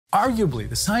Arguably,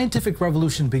 the scientific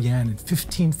revolution began in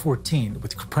 1514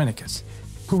 with Copernicus,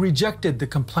 who rejected the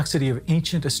complexity of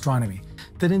ancient astronomy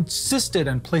that insisted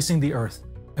on placing the Earth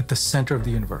at the center of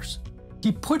the universe.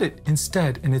 He put it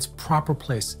instead in its proper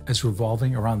place as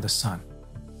revolving around the sun.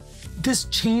 This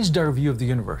changed our view of the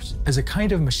universe as a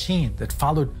kind of machine that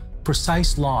followed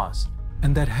precise laws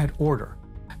and that had order.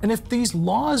 And if these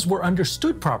laws were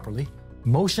understood properly,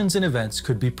 motions and events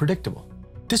could be predictable.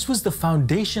 This was the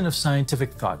foundation of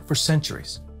scientific thought for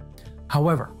centuries.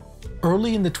 However,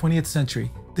 early in the 20th century,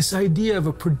 this idea of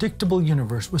a predictable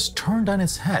universe was turned on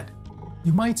its head.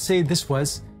 You might say this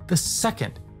was the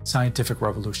second scientific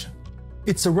revolution.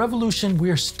 It's a revolution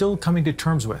we are still coming to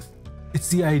terms with. It's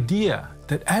the idea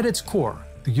that at its core,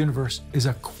 the universe is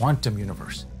a quantum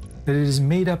universe, that it is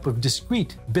made up of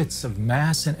discrete bits of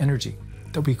mass and energy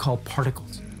that we call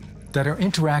particles, that are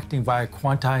interacting via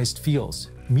quantized fields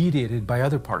mediated by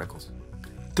other particles.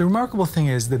 The remarkable thing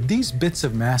is that these bits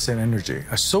of mass and energy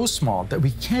are so small that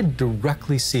we can't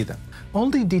directly see them,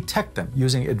 only detect them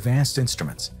using advanced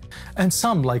instruments. And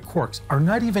some, like quarks, are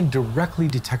not even directly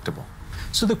detectable.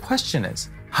 So the question is,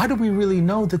 how do we really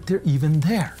know that they're even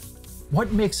there?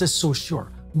 What makes us so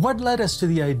sure? What led us to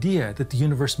the idea that the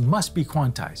universe must be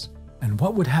quantized? And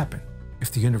what would happen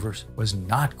if the universe was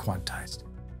not quantized?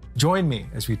 Join me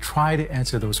as we try to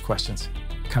answer those questions,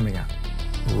 coming up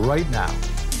right now.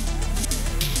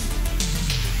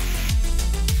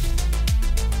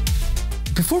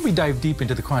 Before we dive deep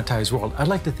into the quantized world, I'd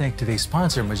like to thank today's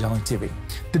sponsor, Magellan TV.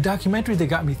 The documentary that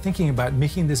got me thinking about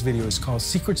making this video is called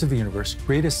Secrets of the Universe,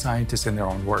 Greatest Scientists in Their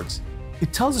Own Words.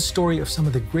 It tells the story of some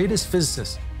of the greatest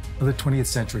physicists of the 20th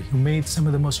century who made some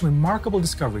of the most remarkable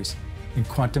discoveries in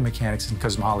quantum mechanics and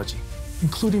cosmology,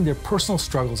 including their personal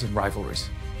struggles and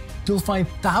rivalries. You'll find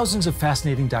thousands of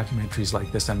fascinating documentaries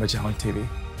like this on Magellan TV.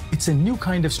 It's a new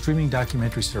kind of streaming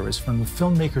documentary service from the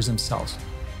filmmakers themselves.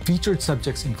 Featured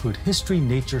subjects include history,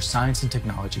 nature, science, and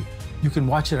technology. You can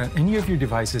watch it on any of your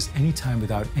devices anytime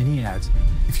without any ads.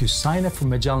 If you sign up for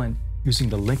Magellan using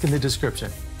the link in the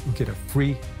description, you'll get a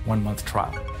free 1-month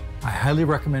trial. I highly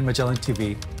recommend Magellan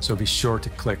TV, so be sure to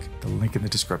click the link in the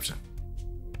description.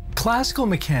 Classical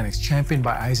mechanics championed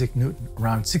by Isaac Newton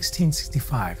around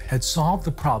 1665 had solved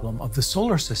the problem of the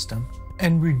solar system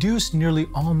and reduced nearly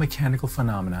all mechanical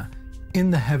phenomena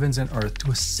in the heavens and earth to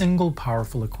a single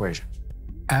powerful equation,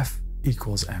 F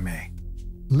equals ma.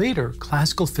 Later,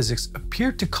 classical physics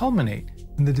appeared to culminate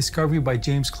in the discovery by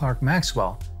James Clerk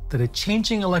Maxwell that a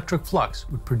changing electric flux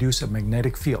would produce a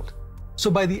magnetic field.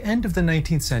 So by the end of the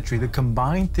 19th century, the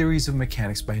combined theories of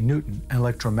mechanics by Newton and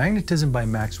electromagnetism by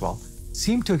Maxwell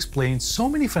seemed to explain so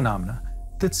many phenomena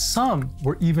that some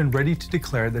were even ready to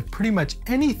declare that pretty much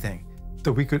anything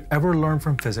that we could ever learn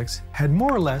from physics had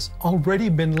more or less already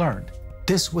been learned.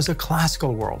 This was a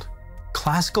classical world.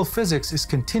 Classical physics is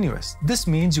continuous. This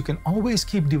means you can always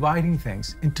keep dividing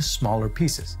things into smaller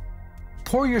pieces.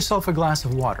 Pour yourself a glass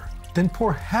of water, then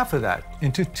pour half of that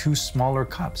into 2 smaller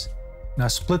cups. Now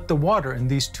split the water in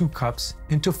these 2 cups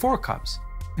into 4 cups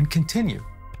and continue.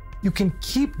 You can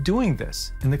keep doing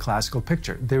this in the classical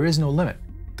picture. There is no limit.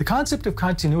 The concept of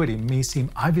continuity may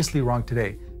seem obviously wrong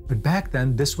today, but back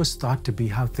then this was thought to be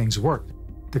how things worked.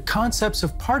 The concepts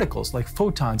of particles like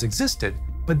photons existed,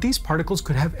 but these particles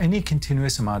could have any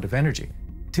continuous amount of energy.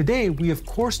 Today, we of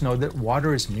course know that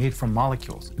water is made from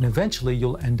molecules, and eventually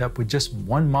you'll end up with just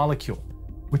one molecule,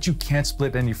 which you can't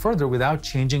split any further without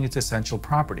changing its essential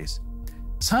properties.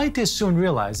 Scientists soon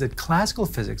realized that classical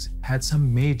physics had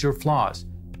some major flaws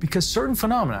because certain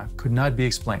phenomena could not be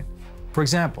explained. For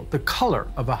example, the color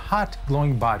of a hot,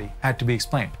 glowing body had to be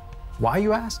explained. Why,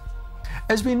 you ask?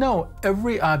 As we know,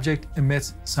 every object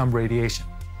emits some radiation.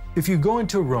 If you go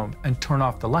into a room and turn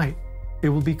off the light, it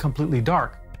will be completely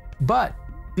dark. But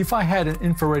if I had an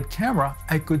infrared camera,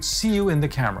 I could see you in the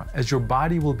camera as your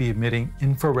body will be emitting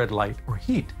infrared light or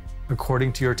heat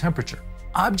according to your temperature.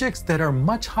 Objects that are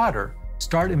much hotter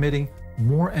start emitting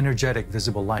more energetic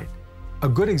visible light. A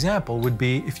good example would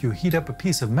be if you heat up a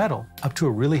piece of metal up to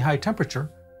a really high temperature.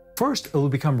 First, it will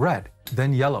become red,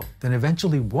 then yellow, then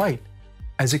eventually white,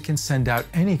 as it can send out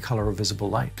any color of visible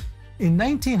light. In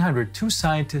 1900, 2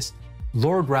 scientists,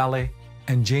 Lord Rayleigh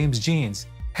and James Jeans,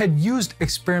 had used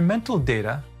experimental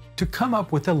data to come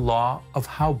up with a law of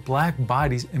how black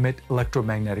bodies emit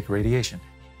electromagnetic radiation.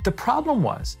 The problem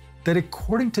was that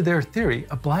according to their theory,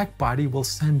 a black body will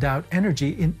send out energy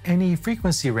in any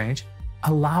frequency range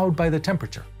allowed by the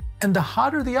temperature. And the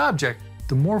hotter the object,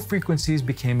 the more frequencies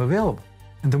became available,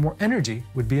 and the more energy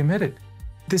would be emitted.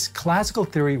 This classical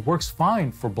theory works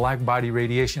fine for black body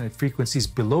radiation at frequencies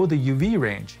below the UV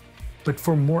range, but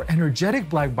for more energetic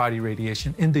black body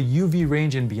radiation in the UV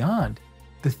range and beyond,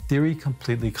 the theory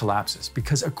completely collapses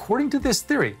because according to this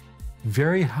theory,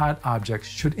 very hot objects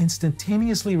should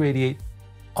instantaneously radiate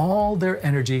all their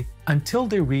energy until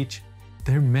they reach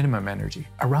their minimum energy,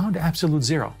 around absolute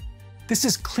zero. This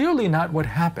is clearly not what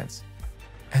happens,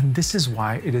 and this is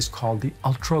why it is called the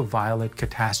ultraviolet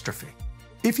catastrophe.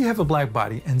 If you have a black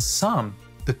body and sum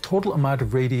the total amount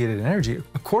of radiated energy,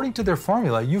 according to their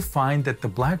formula, you find that the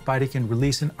black body can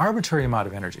release an arbitrary amount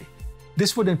of energy.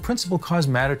 This would in principle cause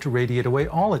matter to radiate away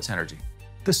all its energy.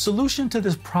 The solution to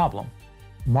this problem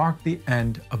marked the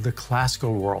end of the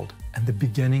classical world and the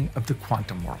beginning of the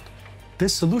quantum world.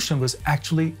 This solution was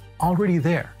actually already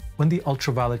there when the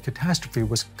ultraviolet catastrophe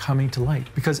was coming to light,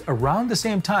 because around the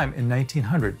same time in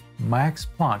 1900, Max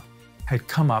Planck had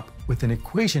come up with an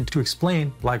equation to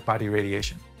explain black body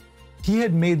radiation. He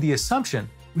had made the assumption,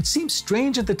 which seemed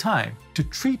strange at the time, to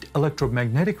treat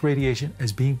electromagnetic radiation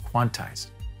as being quantized.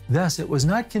 Thus, it was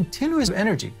not continuous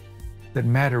energy that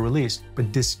matter released,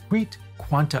 but discrete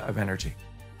quanta of energy.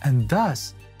 And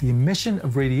thus, the emission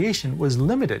of radiation was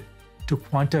limited to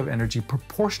quanta of energy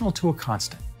proportional to a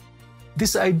constant.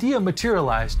 This idea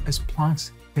materialized as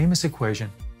Planck's famous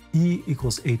equation E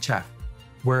equals hf,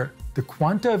 where the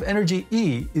quanta of energy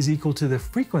E is equal to the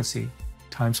frequency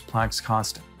times Planck's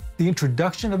constant. The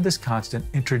introduction of this constant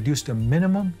introduced a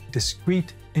minimum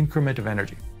discrete increment of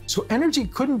energy. So energy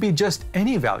couldn't be just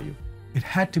any value. It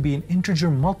had to be an integer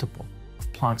multiple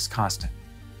of Planck's constant.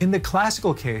 In the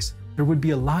classical case, there would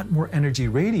be a lot more energy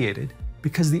radiated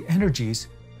because the energies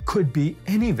could be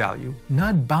any value,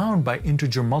 not bound by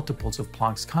integer multiples of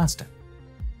Planck's constant.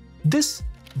 This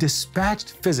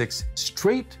dispatched physics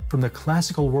straight from the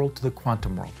classical world to the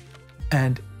quantum world.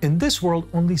 And in this world,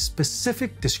 only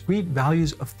specific discrete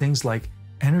values of things like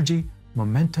energy,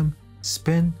 momentum,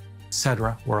 spin,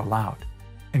 etc. were allowed.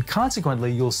 And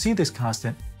consequently, you'll see this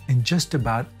constant in just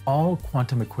about all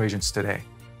quantum equations today.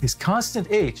 This constant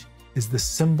h is the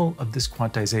symbol of this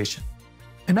quantization.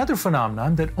 Another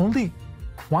phenomenon that only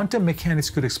quantum mechanics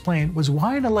could explain was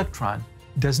why an electron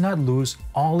does not lose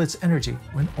all its energy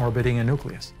when orbiting a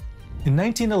nucleus. In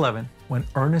 1911, when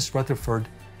Ernest Rutherford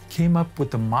came up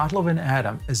with the model of an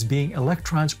atom as being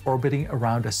electrons orbiting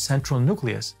around a central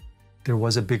nucleus, there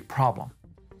was a big problem.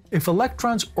 If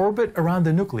electrons orbit around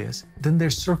the nucleus, then their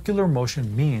circular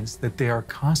motion means that they are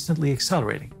constantly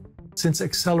accelerating, since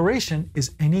acceleration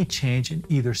is any change in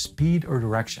either speed or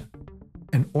direction.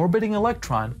 An orbiting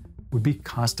electron would be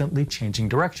constantly changing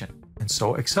direction, and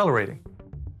so accelerating.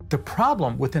 The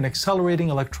problem with an accelerating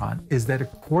electron is that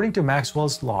according to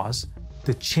Maxwell's laws,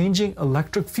 the changing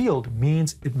electric field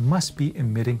means it must be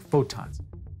emitting photons.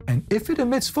 And if it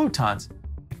emits photons,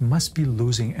 it must be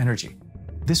losing energy.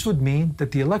 This would mean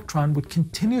that the electron would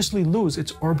continuously lose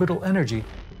its orbital energy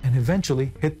and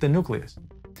eventually hit the nucleus.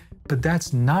 But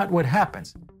that's not what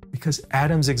happens, because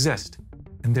atoms exist,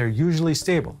 and they're usually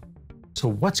stable. So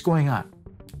what's going on?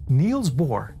 Niels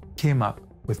Bohr came up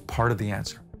with part of the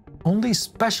answer. Only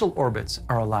special orbits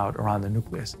are allowed around the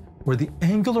nucleus, where the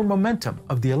angular momentum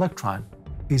of the electron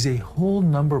is a whole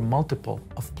number multiple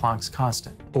of Planck's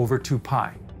constant over 2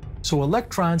 pi. So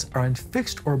electrons are in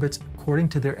fixed orbits according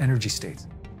to their energy states.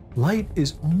 Light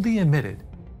is only emitted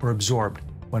or absorbed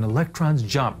when electrons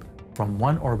jump from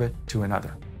one orbit to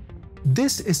another.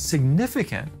 This is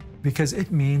significant because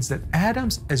it means that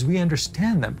atoms as we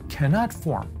understand them cannot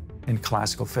form in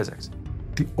classical physics.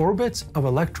 The orbits of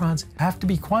electrons have to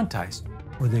be quantized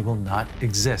or they will not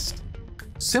exist.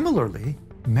 Similarly,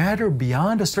 matter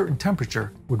beyond a certain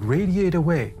temperature would radiate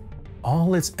away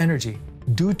all its energy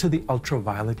due to the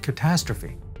ultraviolet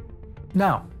catastrophe.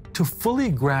 Now, to fully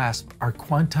grasp our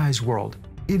quantized world,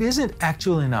 it isn't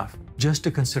actually enough just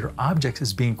to consider objects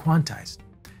as being quantized.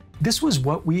 This was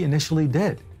what we initially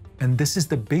did, and this is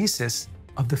the basis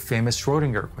of the famous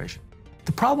Schrodinger equation.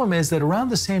 The problem is that around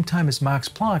the same time as Max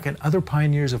Planck and other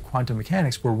pioneers of quantum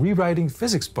mechanics were rewriting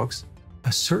physics books,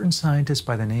 a certain scientist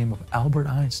by the name of Albert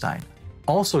Einstein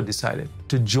also decided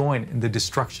to join in the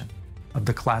destruction of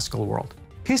the classical world.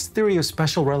 His theory of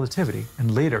special relativity,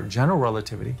 and later general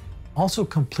relativity, also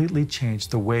completely changed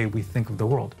the way we think of the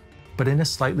world, but in a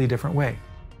slightly different way.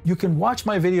 You can watch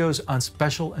my videos on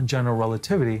special and general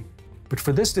relativity, but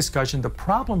for this discussion, the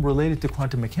problem related to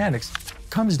quantum mechanics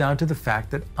comes down to the fact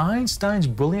that Einstein's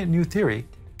brilliant new theory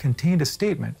contained a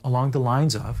statement along the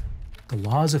lines of, the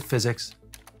laws of physics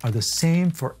are the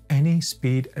same for any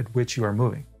speed at which you are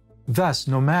moving. Thus,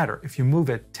 no matter if you move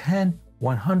at 10,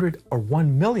 100, or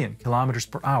 1 million kilometers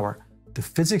per hour, the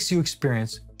physics you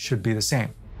experience should be the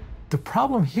same. The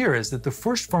problem here is that the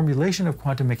first formulation of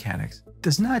quantum mechanics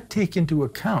does not take into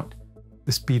account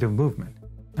the speed of movement.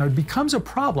 Now, it becomes a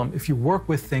problem if you work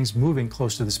with things moving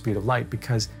close to the speed of light,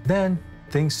 because then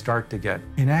things start to get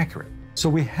inaccurate. So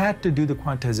we had to do the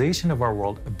quantization of our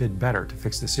world a bit better to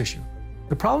fix this issue.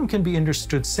 The problem can be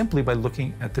understood simply by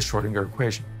looking at the Schrodinger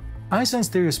equation. Einstein's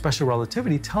theory of special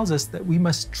relativity tells us that we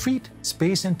must treat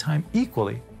space and time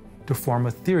equally to form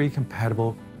a theory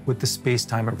compatible with the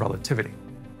space-time of relativity.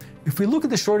 If we look at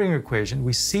the Schrodinger equation,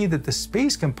 we see that the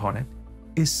space component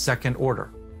is second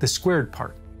order, the squared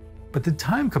part, but the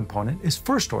time component is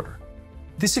first order.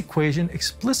 This equation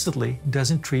explicitly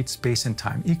doesn't treat space and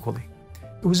time equally.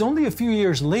 It was only a few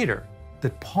years later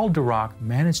that Paul Dirac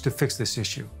managed to fix this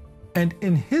issue. And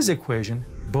in his equation,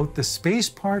 both the space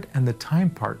part and the time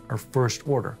part are first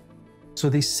order, so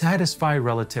they satisfy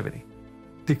relativity.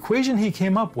 The equation he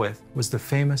came up with was the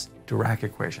famous Dirac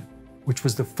equation, which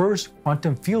was the first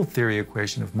quantum field theory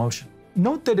equation of motion.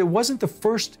 Note that it wasn't the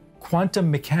first quantum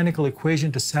mechanical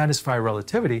equation to satisfy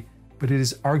relativity, but it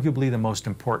is arguably the most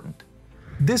important.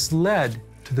 This led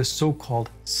to the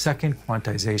so-called second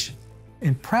quantization.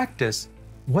 In practice,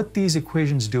 what these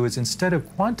equations do is instead of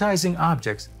quantizing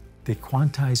objects, they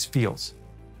quantize fields.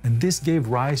 And this gave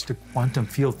rise to quantum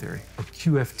field theory, or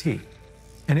QFT.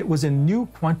 And it was a new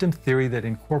quantum theory that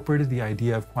incorporated the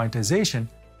idea of quantization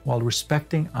while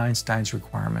respecting Einstein's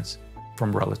requirements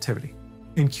from relativity.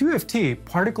 In QFT,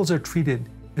 particles are treated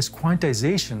as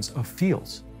quantizations of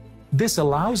fields. This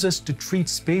allows us to treat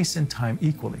space and time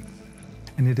equally.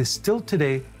 And it is still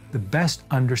today the best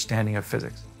understanding of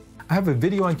physics. I have a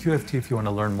video on QFT if you want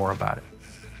to learn more about it.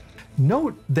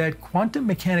 Note that quantum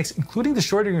mechanics, including the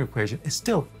Schrodinger equation, is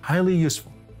still highly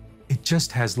useful. It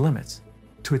just has limits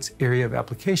to its area of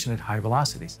application at high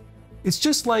velocities. It's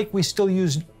just like we still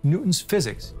use Newton's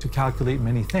physics to calculate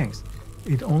many things.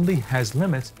 It only has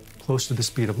limits close to the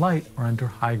speed of light or under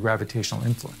high gravitational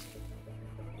influence.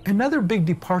 Another big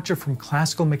departure from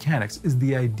classical mechanics is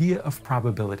the idea of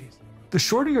probabilities. The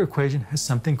Schrodinger equation has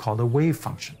something called a wave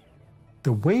function.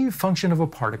 The wave function of a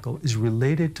particle is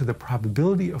related to the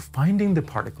probability of finding the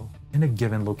particle in a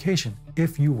given location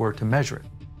if you were to measure it.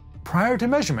 Prior to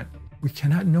measurement, we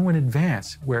cannot know in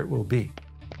advance where it will be.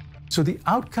 So the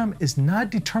outcome is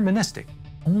not deterministic,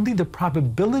 only the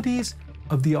probabilities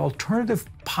of the alternative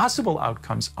possible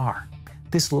outcomes are.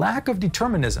 This lack of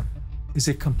determinism is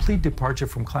a complete departure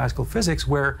from classical physics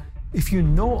where if you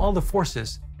know all the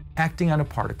forces acting on a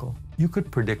particle, you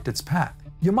could predict its path.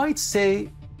 You might say,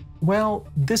 well,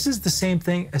 this is the same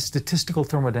thing as statistical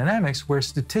thermodynamics, where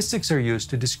statistics are used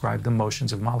to describe the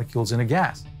motions of molecules in a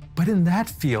gas. But in that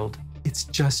field, it's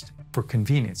just for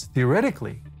convenience.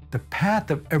 Theoretically, the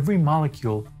path of every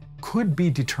molecule could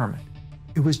be determined.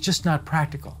 It was just not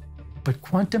practical. But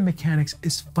quantum mechanics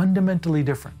is fundamentally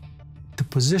different. The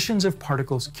positions of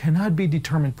particles cannot be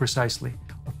determined precisely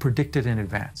or predicted in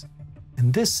advance.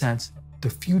 In this sense, the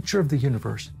future of the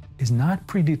universe is not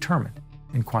predetermined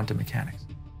in quantum mechanics.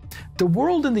 The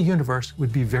world in the universe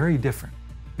would be very different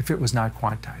if it was not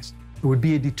quantized. It would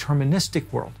be a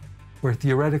deterministic world, where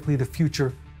theoretically the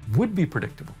future would be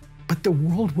predictable. But the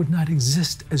world would not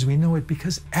exist as we know it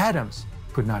because atoms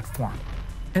could not form.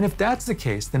 And if that's the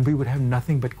case, then we would have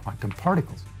nothing but quantum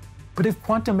particles. But if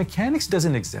quantum mechanics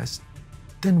doesn't exist,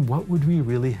 then what would we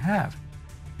really have?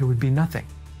 It would be nothing.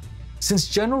 Since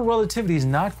general relativity is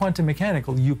not quantum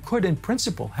mechanical, you could in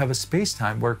principle have a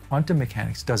space-time where quantum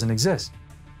mechanics doesn't exist.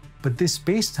 But this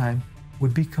space-time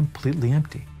would be completely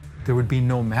empty. There would be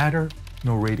no matter,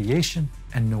 no radiation,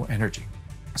 and no energy.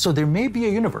 So there may be a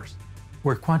universe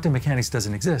where quantum mechanics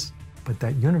doesn't exist, but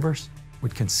that universe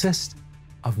would consist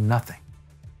of nothing.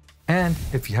 And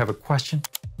if you have a question,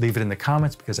 leave it in the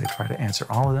comments because I try to answer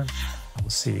all of them. I will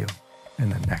see you in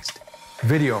the next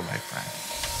video, my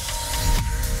friend.